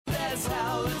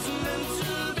how it's meant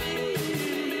to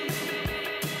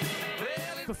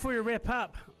be. Before we wrap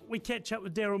up, we catch up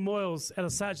with Daryl Moyles at a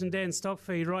Sergeant Dan stock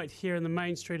feed right here in the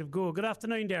main street of Gore. Good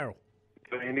afternoon, Daryl.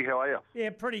 Good, Andy. How are you?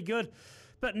 Yeah, pretty good.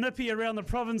 Bit nippy around the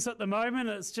province at the moment.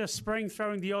 It's just spring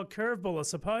throwing the odd curveball, I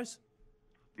suppose.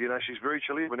 You know, she's very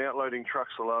chilly. I've been out loading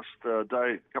trucks the last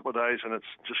couple of days, and it's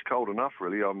just cold enough,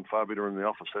 really. I'm far better in the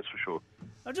office, that's for sure.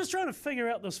 I'm just trying to figure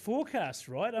out this forecast,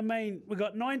 right? I mean, we've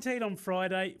got 19 on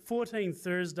Friday, 14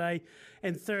 Thursday,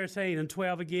 and 13 and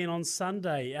 12 again on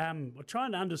Sunday. We're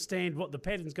trying to understand what the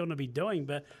pattern's going to be doing,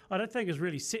 but I don't think it's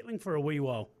really settling for a wee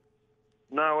while.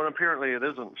 No, and apparently it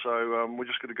isn't, so we're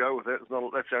just going to go with that.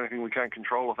 That's the only thing we can't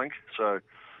control, I think. So,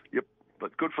 yep,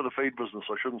 but good for the feed business.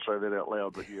 I shouldn't say that out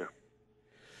loud, but yeah.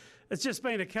 It's just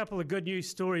been a couple of good news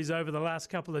stories over the last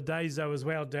couple of days, though, as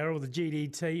well, Daryl. The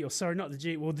GDT,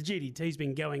 the GDT's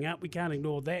been going up. We can't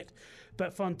ignore that.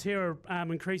 But Fonterra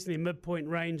increasing their midpoint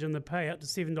range in the payout to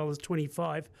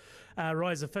 $7.25,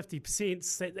 rise of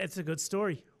 50%. That's a good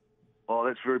story. Oh,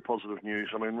 that's very positive news.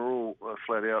 I mean, we're all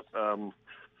flat out,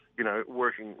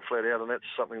 working flat out, and that's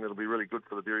something that'll be really good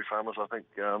for the dairy farmers, I think.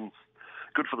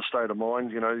 Good for the state of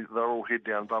mind. You know, they're all head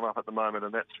down, bum up at the moment,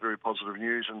 and that's very positive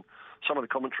news. And some of the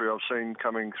commentary I've seen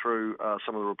coming through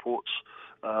some of the reports,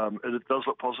 it does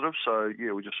look positive. So,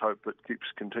 yeah, we just hope it keeps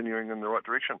continuing in the right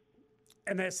direction.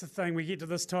 And that's the thing. We get to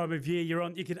this time of year,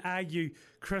 you can argue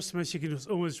Christmas, you can just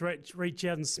almost reach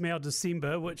out and smell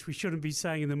December, which we shouldn't be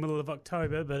saying in the middle of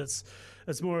October, but it's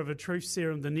more of a truth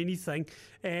serum than anything.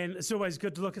 And it's always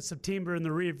good to look at September in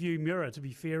the rear-view mirror, to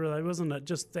be fair, though, wasn't it?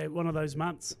 Just that one of those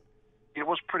months. It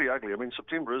was pretty ugly. I mean,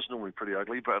 September is normally pretty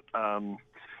ugly, but,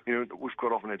 we've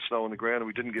quite often had snow on the ground and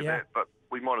we didn't get that, but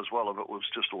we might as well if it was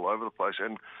just all over the place.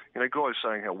 And, guys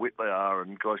saying how wet they are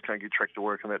and guys can't get tractor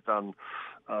work and that done,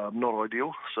 not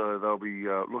ideal. So they'll be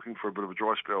looking for a bit of a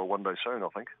dry spell one day soon, I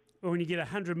think. Well, when you get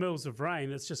 100 mils of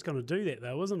rain, it's just going to do that,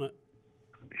 though, isn't it?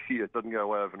 Yeah, it doesn't go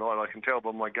away overnight. I can tell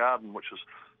by my garden, which is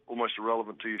almost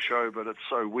irrelevant to your show, but it's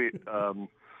so wet.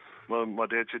 My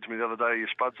dad said to me the other day, your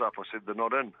spud's up. I said, they're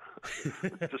not in.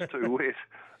 It's just too wet.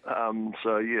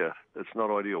 It's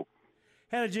not ideal.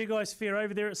 How did you guys fare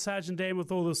over there at Sergeant Dan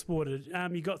with all this water?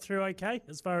 You got through okay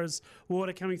as far as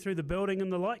water coming through the building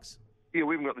and the likes? Yeah,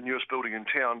 we haven't got the newest building in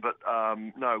town, but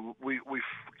no, we've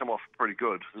come off pretty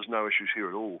good. There's no issues here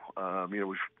at all.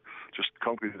 We've just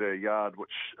concreted our yard,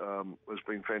 which has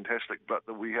been fantastic, but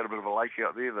we had a bit of a lake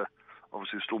out there.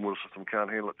 Obviously, the stormwater system can't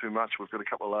handle it too much. We've got a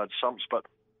couple of large sumps, but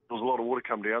there was a lot of water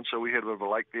come down, so we had a bit of a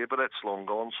lake there, but that's long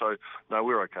gone, so no,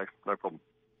 we're okay, no problem.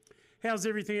 How's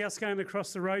everything else going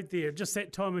across the road there? Just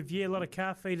that time of year, a lot of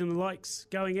car feed and the likes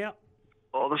going out?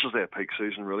 Oh, this is our peak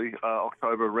season, really.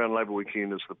 October, around Labour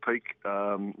weekend, is the peak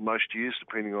most years,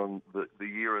 depending on the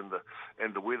year and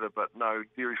the weather, but no,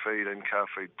 dairy feed and car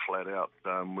feed flat out.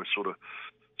 We're sort of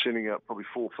sending out probably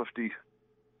 450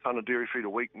 tonne of dairy feed a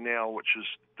week now,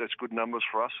 that's good numbers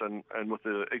for us, and with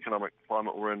the economic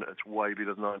climate we're in, it's way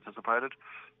better than I anticipated.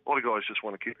 A lot of guys just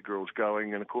want to keep the grills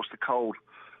going, and of course the cold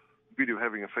beauty of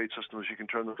having a feed system is you can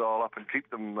turn the dial up and keep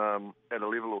them at a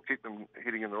level or keep them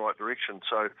heading in the right direction.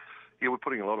 So, yeah, we're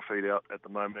putting a lot of feed out at the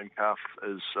moment, and calf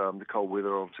is the cold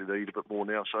weather, obviously they eat a bit more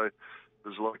now, so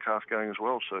there's a lot of calf going as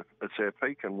well, so it's our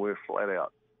peak and we're flat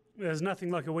out. There's nothing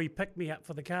like a wee pick-me-up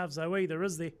for the calves though either,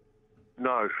 is there?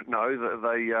 No,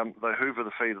 they hoover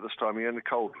the feed at this time of year, and the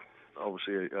cold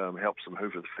obviously helps them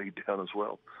hoover the feed down as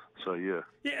well. So, yeah.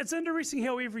 Yeah, it's interesting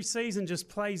how every season just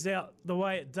plays out the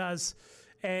way it does.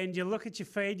 And you look at your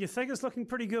feed, you think it's looking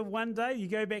pretty good one day, you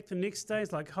go back the next day,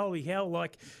 it's like, holy hell,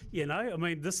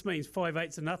 this means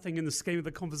 5/8 of nothing in the scheme of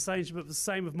the conversation, but the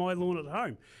same with my lawn at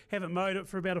home. Haven't mowed it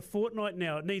for about a fortnight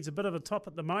now. It needs a bit of a top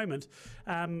at the moment.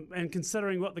 And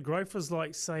considering what the growth was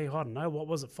like, say, I don't know, what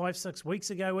was it, 5-6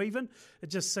 weeks ago even? It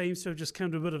just seems to have just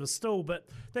come to a bit of a stall, but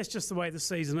that's just the way the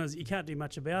season is. You can't do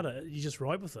much about it. You just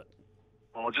ride with it.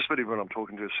 Oh, just about everyone I'm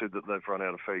talking to has said that they've run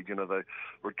out of feed. They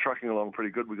were trucking along pretty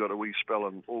good. We got a wee spell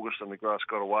in August and the grass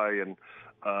got away, and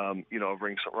I've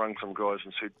rung some guys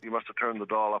and said, you must have turned the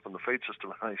dial up in the feed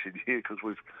system. And they said, yeah, because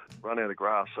we've run out of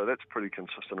grass. So that's pretty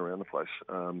consistent around the place.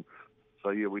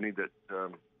 We need that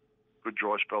good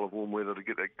dry spell of warm weather to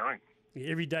get that going.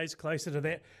 Yeah, every day's closer to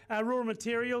that. Raw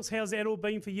materials, how's that all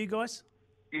been for you guys?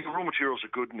 Yeah, raw materials are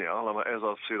good now. As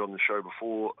I've said on the show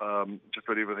before, just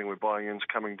about everything we're buying in is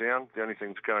coming down. The only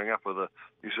things going up are the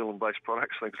New Zealand-based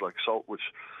products, things like salt, which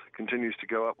continues to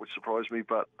go up, which surprised me.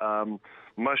 But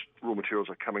most raw materials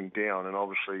are coming down, and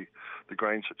obviously the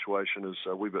grain situation is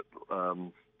a wee bit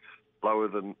lower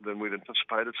than we'd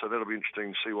anticipated. So that'll be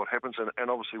interesting to see what happens. And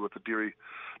obviously with the dairy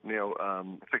now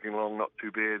ticking along, not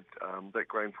too bad, that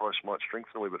grain price might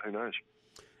strengthen a wee bit. Who knows?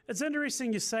 It's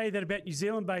interesting you say that about New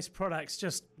Zealand-based products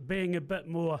just being a bit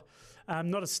more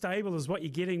not as stable as what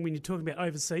you're getting when you're talking about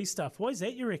overseas stuff. Why is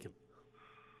that, you reckon?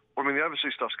 Well, I mean, the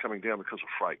overseas stuff's coming down because of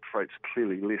freight. Freight's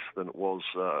clearly less than it was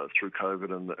through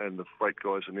COVID, and the freight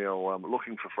guys are now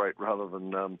looking for freight rather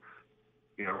than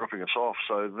ripping us off.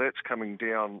 So that's coming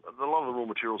down. A lot of the raw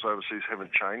materials overseas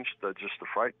haven't changed. They're just the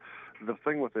freight. The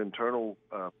thing with internal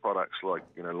products like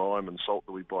lime and salt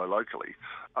that we buy locally,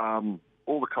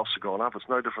 all the costs have gone up. It's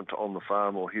no different to on the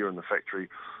farm or here in the factory.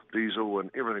 Diesel and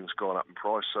everything's gone up in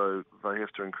price, so they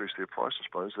have to increase their price, I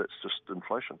suppose. That's just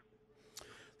inflation.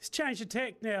 Let's change the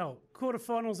tack now.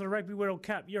 Quarterfinals of the Rugby World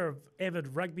Cup. You're an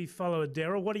avid rugby follower,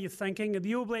 Daryl. What are you thinking? Are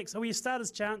the All Blacks, are we a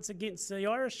starter's chance against the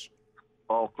Irish?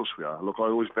 Oh, of course we are. Look, I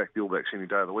always back the All Blacks any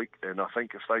day of the week, and I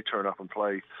think if they turn up and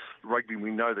play rugby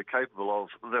we know they're capable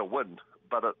of, they'll win.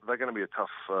 But they're going to be a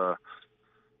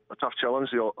tough challenge,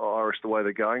 the Irish, the way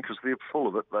they're going, because they're full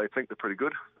of it. They think they're pretty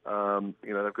good.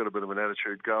 They've got a bit of an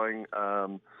attitude going.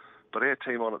 But our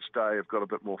team on its day have got a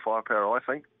bit more firepower, I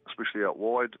think, especially out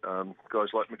wide. Guys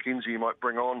like McKenzie you might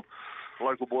bring on, a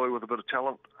local boy with a bit of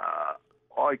talent.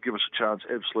 I give us a chance,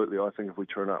 absolutely. I think if we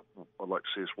turn up, I'd like to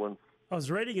see us win. I was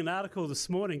reading an article this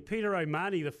morning, Peter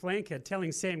O'Mahony, the flanker,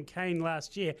 telling Sam Cane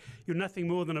last year, you're nothing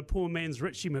more than a poor man's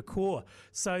Richie McCaw.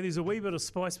 So there's a wee bit of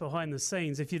spice behind the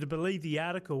scenes. If you're to believe the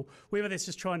article, whether that's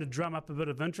just trying to drum up a bit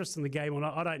of interest in the game or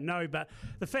not, I don't know. But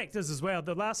the fact is as well,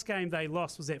 the last game they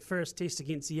lost was that first test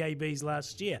against the ABs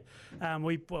last year.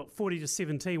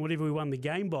 40-17, whatever we won the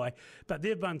game by. But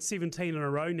they've won 17 in a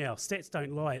row now. Stats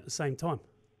don't lie at the same time.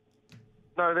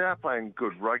 No, they are playing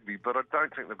good rugby, but I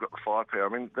don't think they've got the firepower.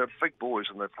 I mean, they're big boys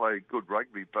and they play good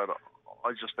rugby, but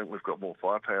I just think we've got more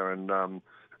firepower. And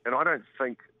I don't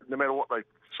think, no matter what they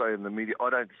say in the media, I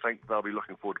don't think they'll be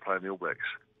looking forward to playing the All Blacks.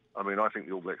 I mean, I think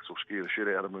the All Blacks will scare the shit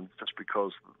out of them just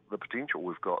because the potential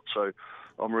we've got. So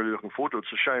I'm really looking forward to it.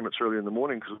 It's a shame it's early in the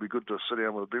morning because it'll be good to sit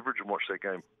down with a beverage and watch that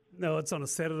game. No, it's on a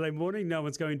Saturday morning. No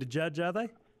one's going to judge, are they?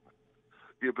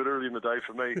 Yeah, a bit early in the day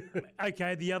for me.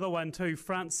 Okay, the other one too,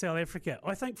 France, South Africa.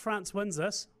 I think France wins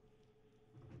this.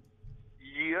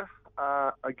 Yeah,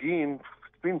 again,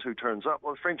 depends who turns up.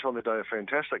 Well, the French on their day are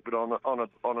fantastic, but on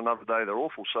another day they're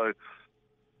awful. So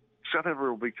South Africa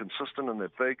will be consistent and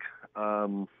they're big.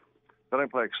 They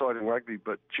don't play exciting rugby,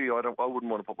 but gee, I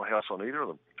wouldn't want to put my house on either of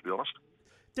them, to be honest.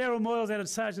 Daryl Moyles out of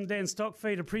Sergeant Dan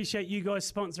Stockfeed. Appreciate you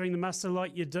guys sponsoring the muster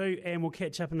like you do, and we'll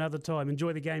catch up another time.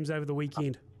 Enjoy the games over the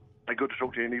weekend. Hey, good to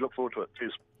talk to you, Andy. Look forward to it.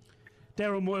 Cheers.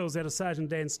 Daryl Moyles out of Sergeant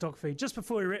Dan Stockfeed. Just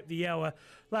before we wrap the hour,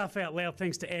 laugh out loud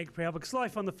thanks to AgProud, because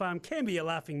life on the farm can be a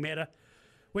laughing matter.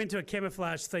 Went to a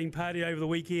camouflage theme party over the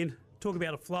weekend. Talk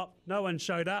about a flop. No one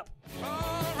showed up.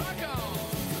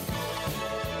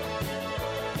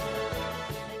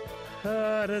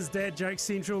 It is Dad Joke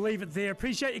Central. Leave it there.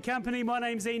 Appreciate your company. My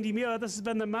name's Andy Muir. This has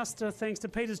been The Muster. Thanks to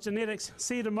Peter's Genetics.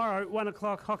 See you tomorrow, 1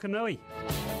 o'clock, Hokanui.